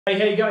Hey,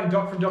 how you going?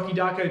 Doc from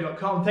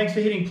DockyDarko.com. Thanks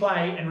for hitting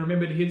play, and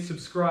remember to hit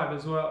subscribe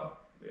as well.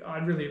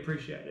 I'd really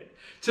appreciate it.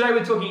 Today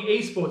we're talking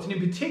esports, and in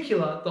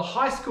particular the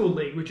high school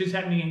league, which is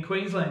happening in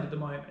Queensland at the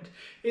moment.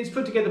 It's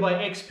put together by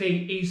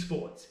XP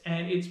Esports,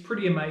 and it's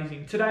pretty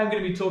amazing. Today I'm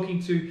going to be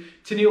talking to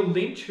Tenielle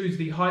Lynch, who's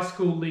the high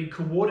school league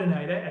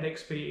coordinator at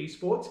XP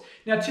Esports.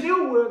 Now,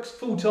 Tenielle works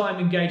full-time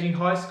engaging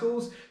high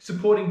schools,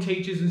 supporting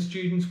teachers and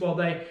students while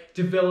they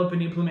develop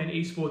and implement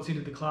esports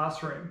into the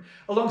classroom.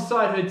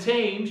 Alongside her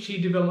team,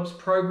 she develops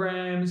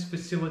programs,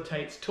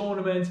 facilitates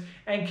tournaments,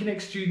 and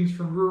connects students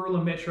from rural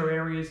and metro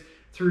areas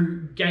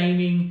through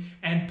gaming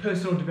and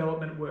personal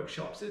development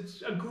workshops.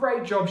 It's a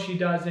great job she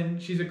does,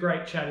 and she's a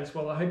great chat as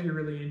well. I hope you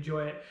really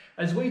enjoy it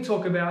as we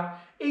talk about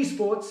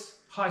esports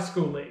high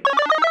school league.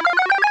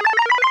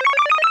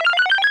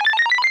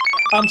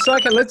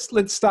 Okay,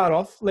 let's start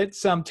off. Let's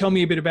tell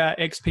me a bit about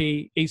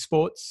XP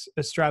Esports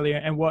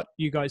Australia and what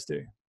you guys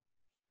do.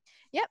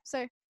 Yep.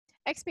 So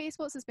XP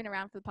Esports has been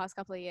around for the past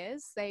couple of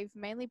years. They've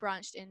mainly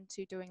branched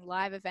into doing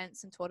live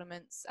events and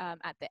tournaments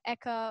at the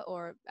ECA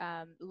or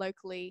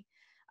locally,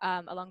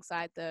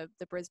 alongside the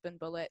Brisbane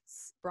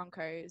Bullets,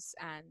 Broncos,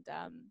 and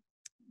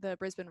the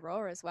Brisbane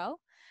Roar as well.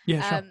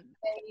 Yeah, sure.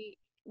 They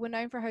were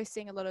known for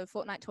hosting a lot of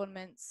Fortnite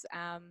tournaments,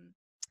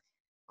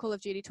 Call of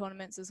Duty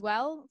tournaments as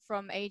well,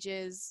 from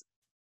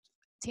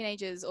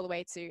teenagers all the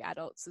way to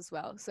adults as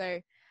well.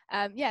 So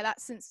yeah,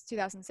 that's since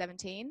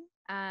 2017.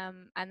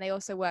 And they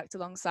also worked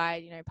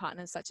alongside,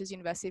 partners such as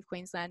University of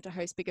Queensland to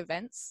host big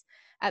events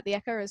at the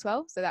ECA as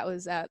well. So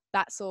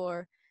that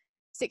saw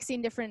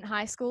 16 different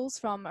high schools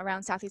from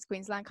around Southeast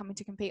Queensland coming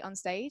to compete on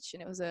stage,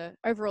 and it was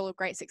overall a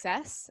great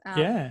success.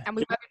 Yeah. And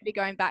we were going to be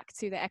going back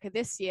to the ECA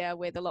this year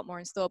with a lot more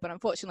in store, but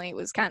unfortunately it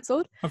was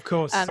cancelled. Of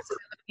course. So they're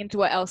looking into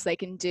what else they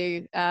can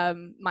do.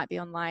 Might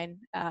be online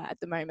at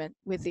the moment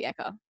with the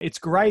ECA. It's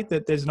great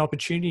that there's an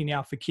opportunity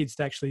now for kids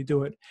to actually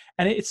do it,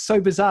 and it's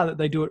so bizarre that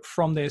they do it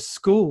from their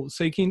school.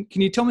 So can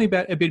you tell me a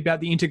bit about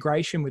the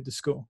integration with the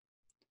school?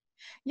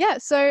 Yeah,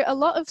 so a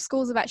lot of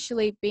schools have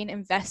actually been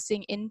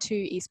investing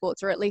into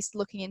esports, or at least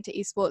looking into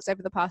esports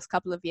over the past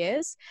couple of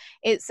years.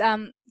 It's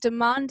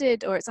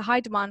demanded, or it's a high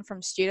demand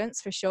from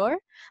students for sure,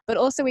 but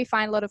also we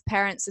find a lot of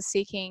parents are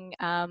seeking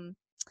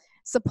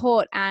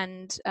support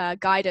and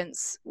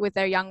guidance with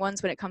their young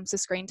ones when it comes to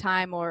screen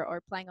time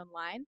or playing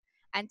online.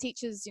 And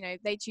teachers,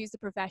 they choose the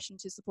profession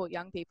to support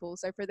young people.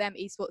 So for them,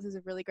 esports is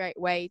a really great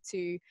way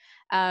to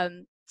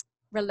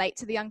relate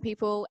to the young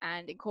people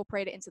and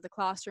incorporate it into the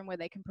classroom, where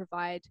they can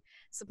provide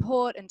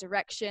support and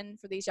direction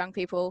for these young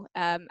people,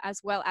 as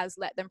well as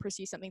let them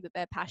pursue something that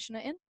they're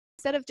passionate in.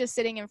 Instead of just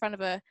sitting in front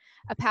of a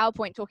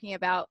PowerPoint talking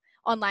about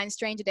online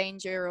stranger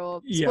danger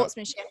or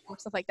sportsmanship or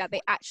stuff like that,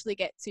 they actually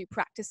get to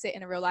practice it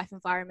in a real life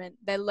environment.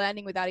 They're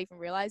learning without even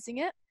realizing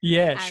it.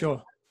 Yeah,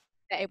 sure.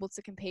 They're able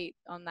to compete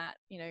on that,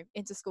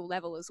 inter-school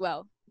level as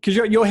well. Because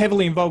you're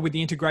heavily involved with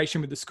the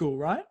integration with the school,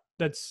 right?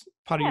 That's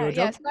part of your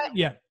job?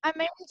 Yeah. I'm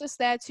mainly just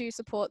there to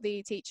support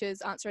the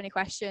teachers, answer any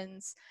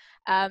questions,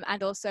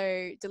 and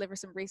also deliver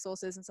some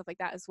resources and stuff like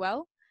that as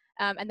well.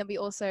 And then we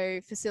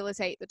also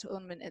facilitate the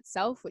tournament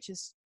itself,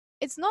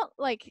 it's not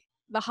like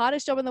the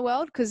hardest job in the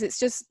world, because it's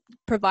just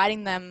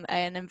providing them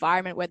an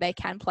environment where they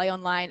can play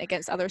online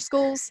against other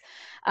schools,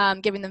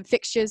 giving them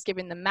fixtures,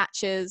 giving them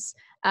matches,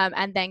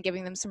 and then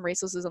giving them some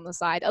resources on the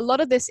side. A lot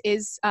of this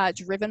is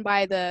driven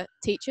by the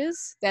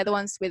teachers. They're the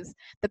ones with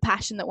the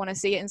passion that want to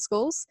see it in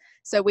schools.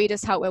 So we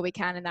just help where we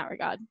can in that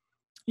regard.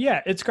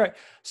 Yeah, it's great.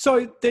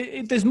 So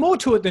there's more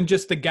to it than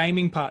just the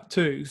gaming part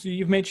too. So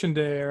you've mentioned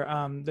there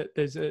that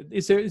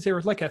is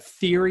there like a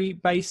theory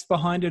base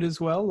behind it as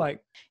well?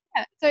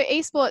 Yeah, so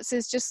esports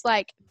is just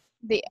like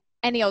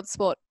any old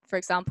sport, for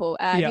example.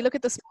 If you look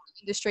at the sport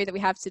industry that we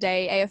have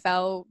today,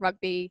 AFL,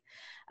 rugby,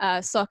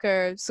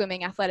 soccer,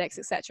 swimming, athletics,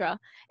 etc.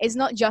 It's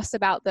not just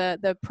about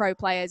the pro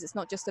players. It's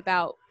not just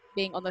about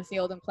being on the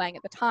field and playing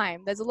at the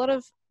time. There's a lot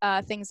of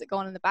things that go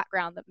on in the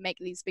background that make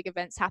these big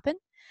events happen,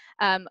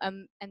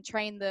 and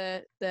train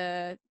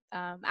the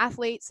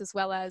athletes, as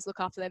well as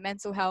look after their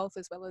mental health,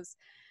 as well as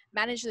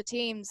manage the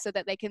teams so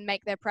that they can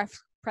make their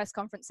press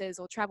conferences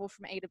or travel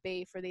from A to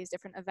B for these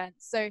different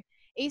events. So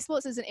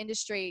esports as an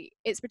industry,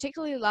 it's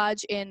particularly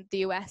large in the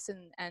US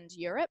and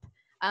Europe,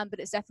 but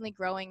it's definitely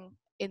growing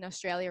in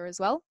Australia as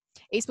well.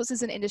 Esports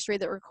is an industry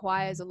that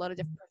requires a lot of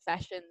different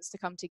professions to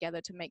come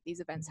together to make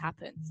these events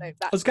happen. So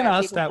I was going to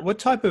ask that. What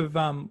type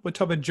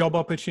of job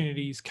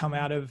opportunities come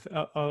out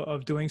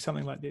of doing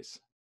something like this?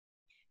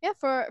 Yeah,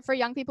 for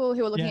young people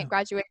who are looking at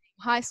graduating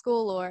high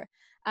school or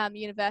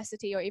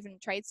university or even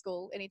trade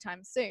school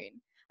anytime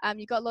soon.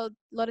 You've got a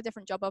lot of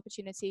different job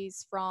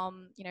opportunities,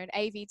 from an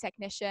AV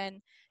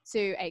technician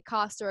to a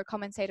caster, a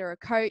commentator, a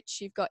coach.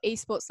 You've got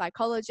esports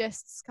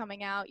psychologists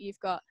coming out. You've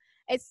got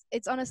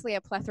it's honestly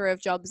a plethora of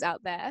jobs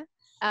out there,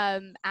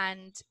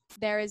 and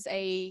there is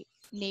a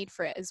need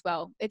for it as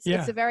well. It's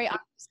a very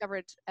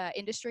undiscovered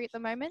industry at the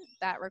moment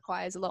that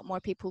requires a lot more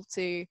people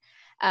to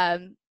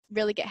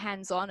really get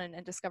hands on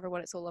and discover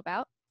what it's all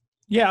about.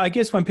 Yeah, I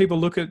guess when people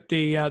look at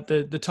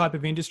the type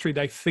of industry,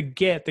 they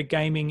forget that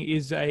gaming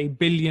is a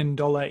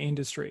billion-dollar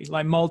industry,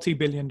 like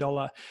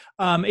multi-billion-dollar,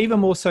 even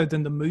more so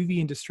than the movie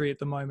industry at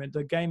the moment.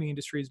 The gaming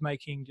industry is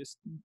making just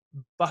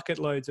bucket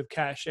loads of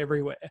cash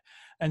everywhere,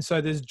 and so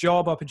there's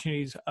job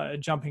opportunities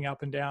jumping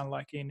up and down,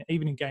 like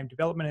even in game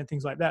development and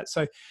things like that.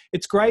 So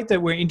it's great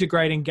that we're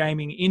integrating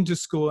gaming into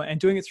school, and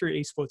doing it through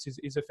esports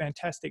is a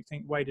fantastic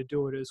way to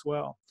do it as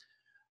well.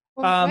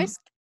 Well, most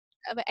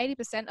about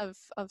 80%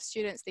 of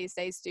students these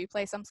days do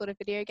play some sort of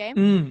video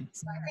game.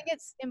 So I think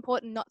it's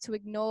important not to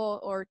ignore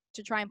or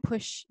to try and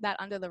push that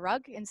under the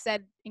rug.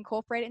 Instead,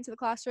 incorporate it into the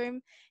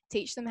classroom,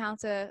 teach them how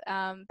to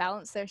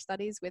balance their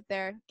studies with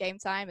their game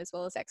time as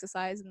well as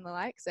exercise and the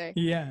like. So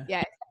yeah, it's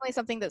definitely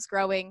something that's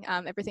growing,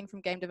 everything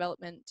from game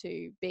development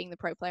to being the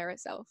pro player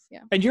itself.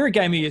 Yeah. And you're a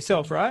gamer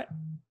yourself, right?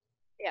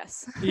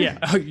 Yes. Yeah.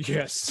 Oh,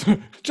 yes.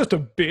 Just a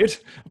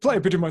bit. I play a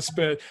bit in my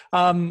spare.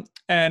 And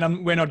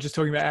we're not just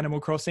talking about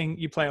Animal Crossing.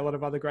 You play a lot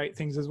of other great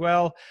things as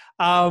well.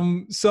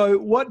 So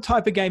what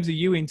type of games are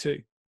you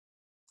into?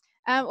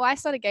 Well, I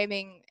started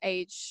gaming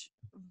age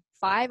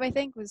 5, I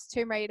think, was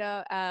Tomb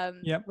Raider,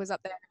 was up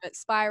there, but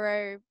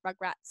Spyro,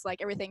 Rugrats,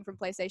 like everything from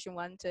PlayStation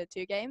 1 to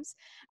 2 games.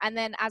 And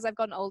then as I've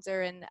gotten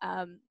older, and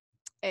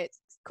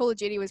Call of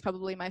Duty was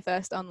probably my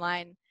first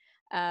online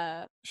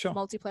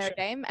multiplayer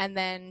game, and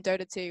then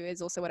Dota 2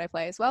 is also what I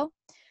play as well.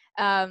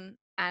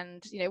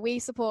 And we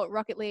support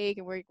Rocket League,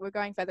 and we're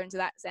going further into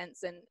that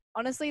sense. And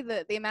honestly,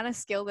 the amount of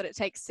skill that it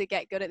takes to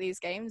get good at these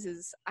games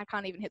is, I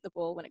can't even hit the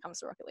ball when it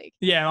comes to Rocket League.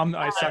 Yeah,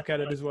 I suck at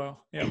it as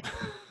well. Yeah.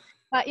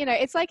 But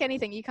it's like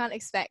anything. You can't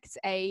expect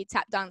a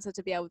tap dancer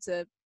to be able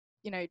to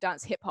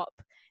dance hip hop,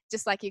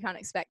 just like you can't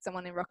expect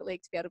someone in Rocket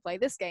League to be able to play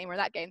this game or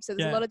that game. So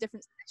there's a lot of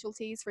different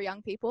specialties for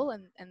young people,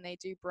 and they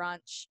do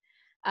branch.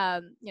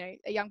 A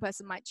young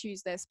person might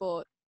choose their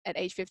sport at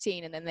age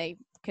 15, and then they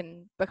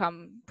can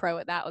become pro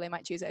at that, or they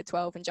might choose it at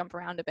 12 and jump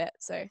around a bit.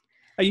 So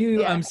are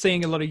you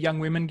seeing a lot of young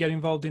women get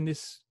involved in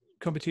this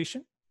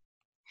competition?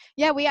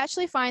 Yeah, we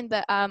actually find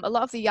that a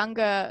lot of the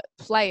younger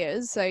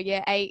players, so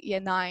year 8, year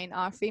 9,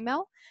 are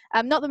female.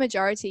 Not the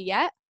majority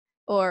yet,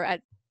 or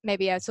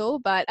maybe at all,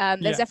 but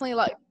there's definitely a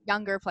lot of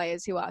younger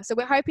players who are. So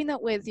we're hoping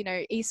that with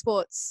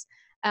esports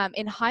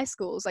in high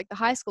schools, like the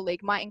high school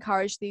league, might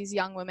encourage these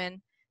young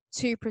women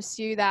to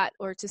pursue that,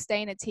 or to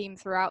stay in a team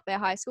throughout their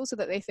high school, so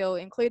that they feel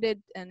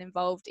included and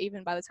involved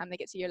even by the time they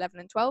get to year 11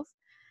 and 12.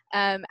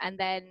 And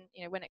then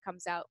when it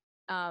comes out,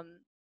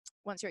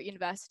 once you're at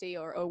university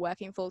or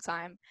working full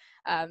time,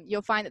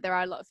 you'll find that there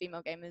are a lot of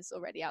female gamers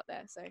already out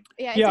there. So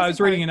I was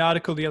reading an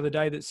article the other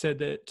day that said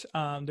that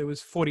there was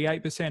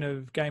 48%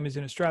 of gamers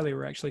in Australia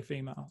were actually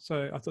female.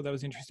 So I thought that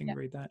was interesting to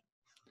read that.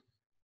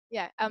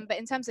 Yeah, but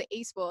in terms of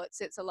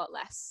esports, it's a lot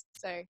less.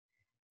 So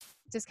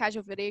just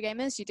casual video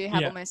gamers, you do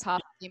have almost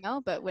half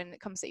female, but when it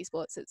comes to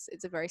esports,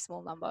 it's a very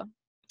small number.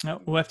 Oh,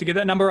 we'll have to get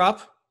that number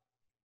up.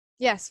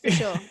 Yes, for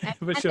sure.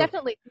 And sure.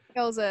 Definitely,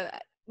 girls are.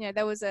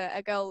 There was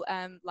a girl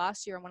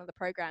last year on one of the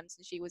programs,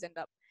 and she was ended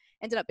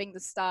up being the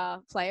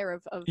star player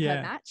of her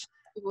match.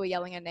 People were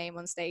yelling her name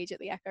on stage at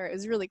the Echo. It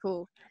was really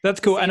cool. That's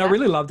cool. And I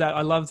really love that.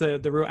 I love the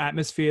real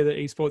atmosphere that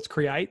esports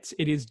creates.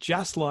 It is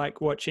just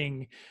like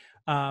watching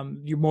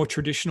your more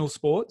traditional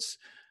sports.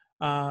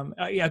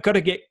 I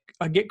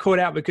get caught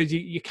out because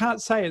you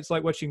can't say it's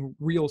like watching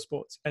real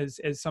sports as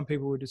some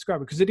people would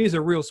describe it, because it is a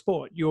real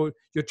sport. You're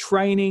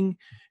training,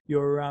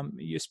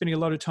 you're spending a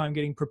lot of time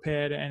getting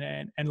prepared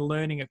and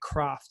learning a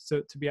craft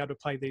to be able to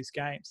play these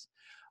games.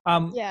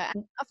 Often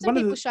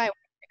people shy away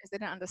because they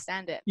don't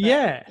understand it.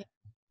 Yeah.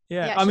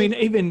 I mean,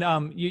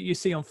 even you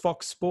see on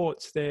Fox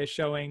Sports, they're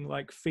showing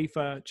like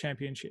FIFA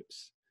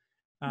championships.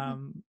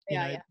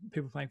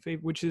 People playing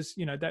FIFA, which is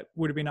that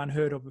would have been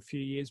unheard of a few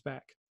years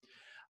back.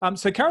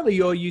 So currently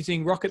you're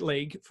using Rocket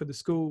League for the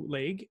school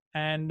league,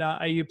 and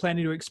are you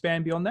planning to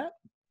expand beyond that?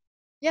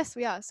 Yes,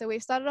 we are. So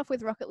we've started off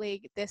with Rocket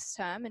League this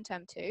term, in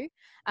term 2,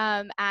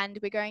 and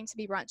we're going to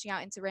be branching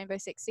out into Rainbow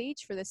Six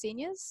Siege for the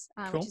seniors,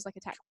 which is like a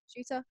tactical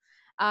shooter.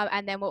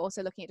 And then we're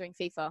also looking at doing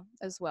FIFA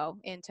as well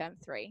in term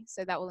 3.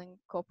 So that will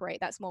incorporate,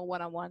 that's more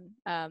one-on-one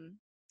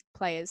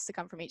players to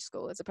come from each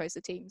school as opposed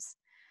to teams.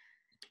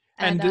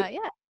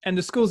 And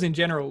the schools in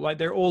general, like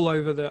they're all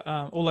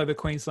over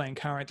Queensland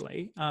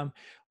currently,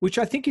 which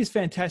I think is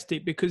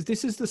fantastic, because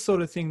this is the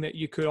sort of thing that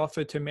you could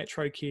offer to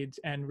metro kids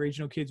and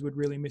regional kids would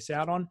really miss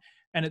out on.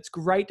 And it's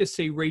great to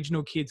see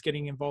regional kids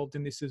getting involved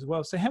in this as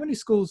well. So how many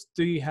schools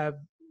do you have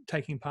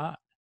taking part?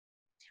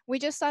 We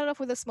just started off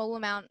with a small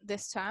amount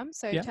this term.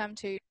 So term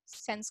 2,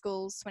 10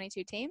 schools,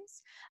 22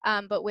 teams.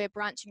 But we're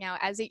branching out.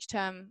 As each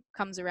term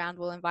comes around,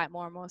 we'll invite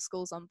more and more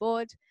schools on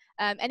board.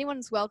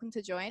 Anyone's welcome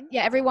to join.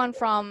 Yeah, everyone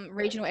from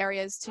regional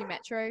areas to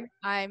metro.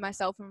 I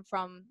myself am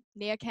from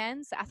near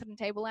Cairns, Atherton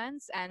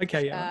Tablelands,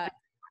 and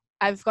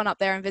I've gone up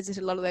there and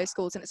visited a lot of those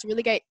schools, and it's a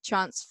really great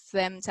chance for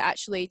them to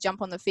actually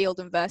jump on the field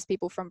and verse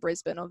people from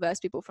Brisbane or verse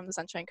people from the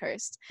Sunshine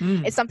Coast.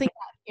 It's something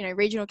that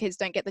regional kids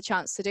don't get the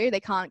chance to do. They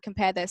can't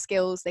compare their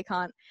skills. They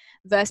can't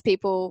verse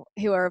people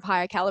who are of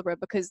higher caliber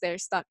because they're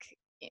stuck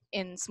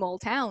in small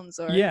towns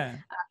or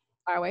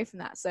far away from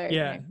that. So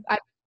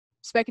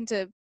spoken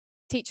to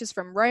teachers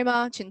from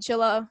Roma,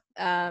 Chinchilla,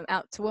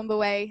 out to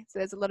Way. So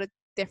there's a lot of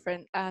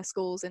different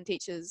schools and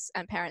teachers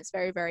and parents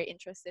very, very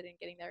interested in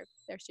getting their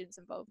students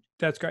involved.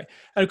 That's great.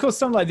 And of course,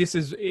 something like this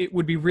it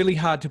would be really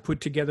hard to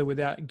put together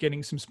without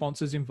getting some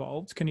sponsors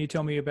involved. Can you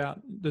tell me about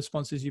the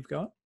sponsors you've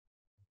got?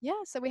 Yeah,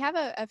 so we have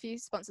a few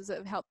sponsors that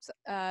have helped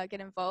get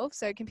involved.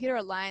 So Computer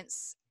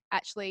Alliance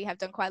actually have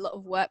done quite a lot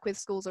of work with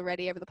schools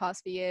already over the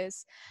past few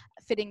years,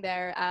 fitting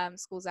their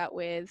schools out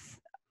with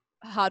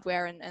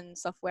hardware and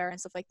software and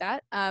stuff like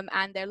that.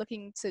 And they're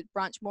looking to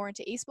branch more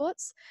into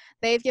esports.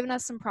 They've given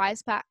us some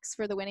prize packs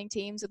for the winning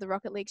teams of the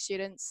Rocket League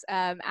students,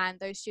 and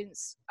those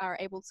students are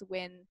able to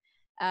win,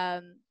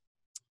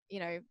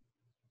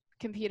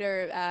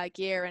 computer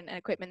gear and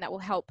equipment that will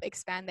help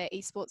expand their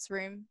esports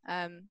room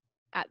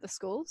at the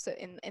school. So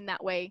in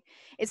that way,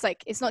 it's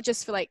like, it's not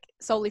just for like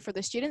solely for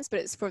the students, but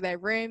it's for their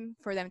room,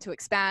 for them to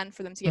expand,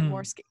 for them to get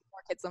more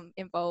kids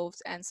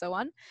involved, and so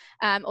on.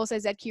 Also,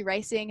 ZQ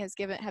Racing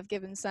have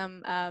given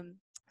some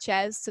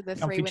chairs to the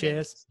comfy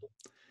chairs.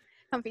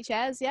 Comfy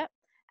chairs, yeah.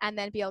 And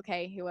then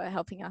BLK, who are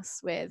helping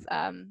us with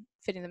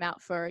fitting them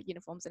out for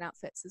uniforms and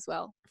outfits as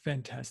well.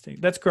 Fantastic.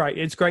 That's great.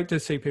 It's great to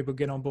see people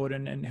get on board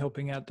and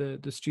helping out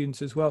the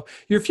students as well.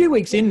 You're a few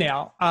weeks in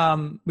now,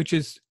 which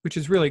is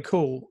really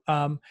cool.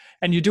 And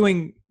you're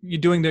doing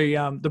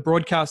the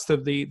broadcast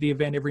of the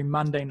event every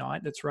Monday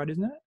night. That's right,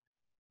 isn't it?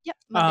 Yep,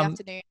 Monday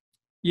afternoon.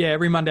 Yeah,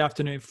 every Monday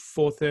afternoon,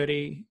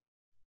 4:30.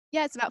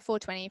 Yeah, it's about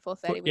 4:20,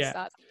 4:30 we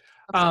start.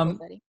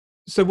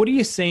 So what are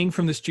you seeing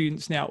from the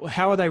students now?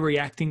 How are they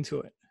reacting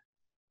to it?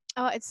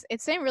 Oh, it's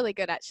been really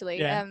good actually.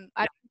 Yeah.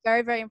 I'm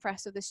very, very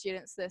impressed with the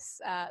students this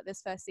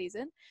first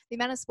season. The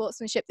amount of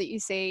sportsmanship that you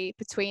see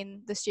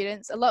between the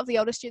students. A lot of the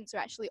older students are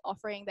actually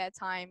offering their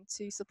time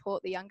to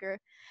support the younger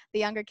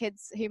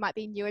kids who might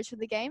be newer to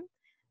the game.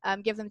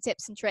 Give them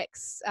tips and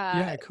tricks.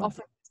 Cool.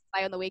 Offer to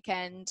play on the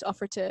weekend.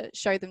 Offer to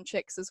show them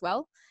tricks as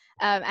well.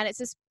 And it's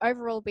just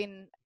overall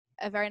been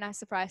a very nice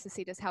surprise to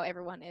see just how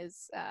everyone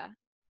is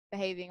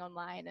behaving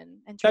online and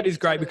that is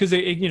great because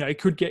it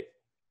could get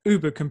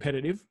uber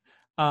competitive.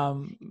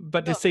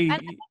 But to see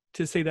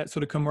that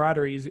sort of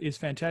camaraderie is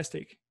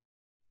fantastic.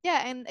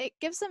 Yeah, and it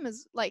gives them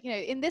as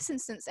in this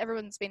instance,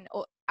 everyone's been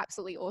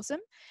absolutely awesome.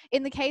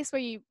 In the case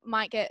where you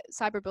might get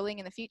cyberbullying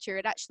in the future,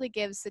 it actually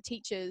gives the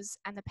teachers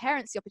and the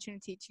parents the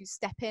opportunity to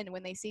step in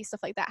when they see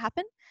stuff like that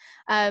happen.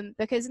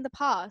 Because in the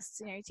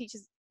past,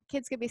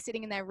 kids could be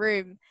sitting in their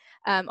room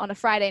on a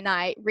Friday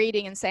night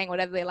reading and saying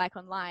whatever they like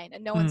online,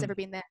 and no one's ever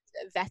been there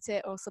to vet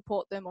it or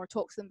support them or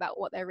talk to them about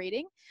what they're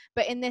reading.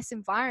 But in this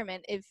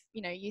environment, if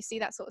you see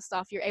that sort of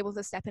stuff, you're able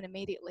to step in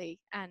immediately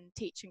and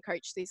teach and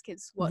coach these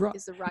kids what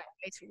is the right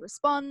way to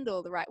respond,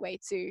 or the right way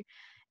to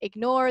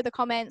ignore the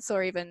comments,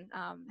 or even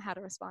how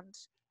to respond.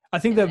 I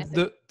think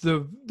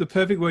the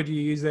perfect word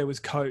you used there was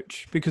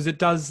coach, because it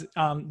does,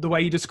 the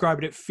way you describe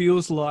it, it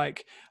feels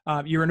like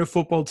you're in a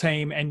football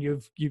team and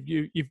you've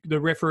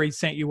the referee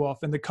sent you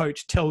off and the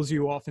coach tells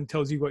you off and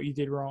tells you what you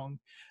did wrong.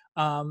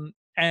 And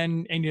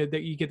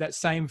that you get that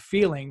same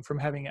feeling from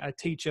having a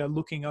teacher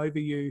looking over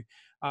you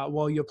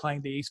while you're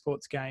playing the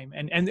esports game,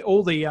 and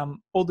all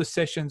the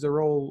sessions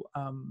are all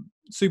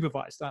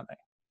supervised, aren't they?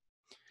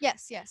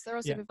 Yes, they're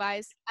all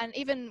supervised. And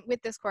even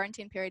with this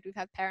quarantine period, we've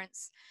had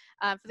parents,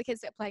 for the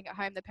kids that are playing at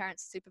home, the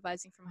parents are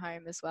supervising from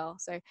home as well.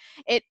 So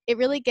it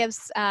really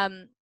gives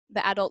the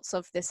adults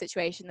of this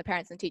situation, the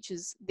parents and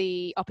teachers,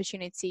 the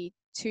opportunity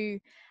to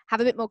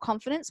have a bit more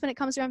confidence when it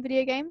comes around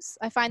video games.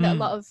 I find that a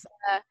lot of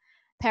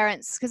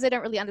parents, because they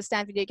don't really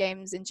understand video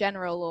games in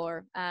general,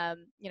 or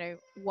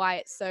why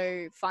it's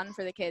so fun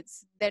for the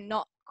kids, they're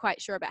not quite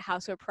sure about how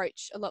to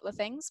approach a lot of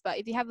things. But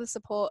if you have the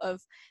support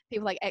of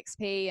people like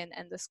XP and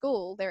the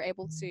school, they're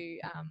able to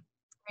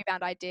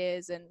rebound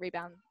ideas and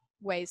rebound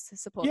ways to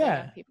support their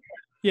young people.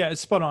 Yeah,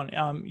 it's spot on.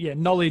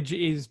 Knowledge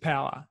is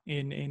power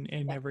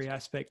in every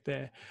aspect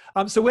there.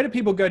 So where do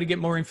people go to get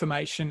more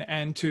information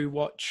and to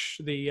watch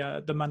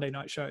the Monday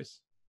night shows?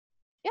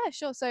 Yeah,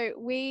 sure. So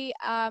we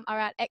are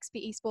at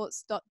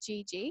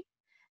xpesports.gg,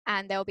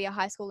 and there'll be a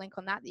high school link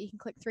on that you can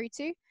click through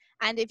to.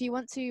 And if you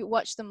want to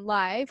watch them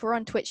live, we're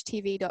on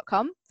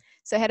twitchtv.com.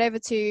 So head over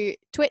to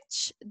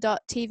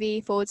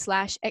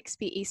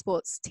twitch.tv/XP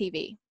Esports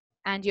TV,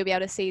 and you'll be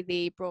able to see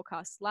the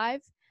broadcast live.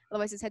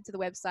 Otherwise, just head to the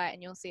website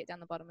and you'll see it down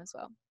the bottom as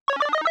well.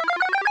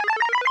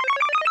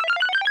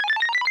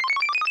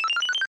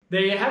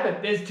 There you have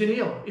it. There's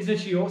Tenielle. Isn't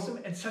she awesome?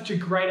 And such a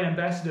great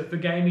ambassador for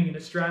gaming in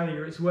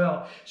Australia as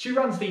well. She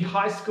runs the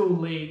high school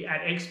league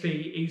at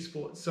XP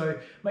Esports. So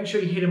make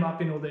sure you hit them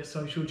up in all their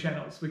social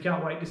channels. We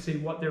can't wait to see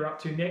what they're up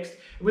to next.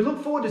 And we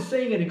look forward to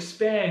seeing it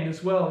expand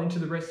as well into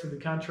the rest of the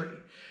country.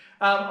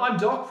 I'm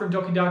Doc from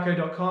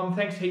DockyDarko.com.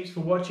 Thanks heaps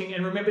for watching.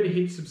 And remember to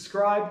hit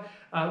subscribe.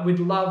 We'd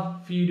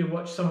love for you to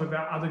watch some of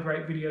our other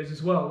great videos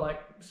as well,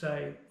 like,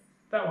 say,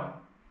 that one.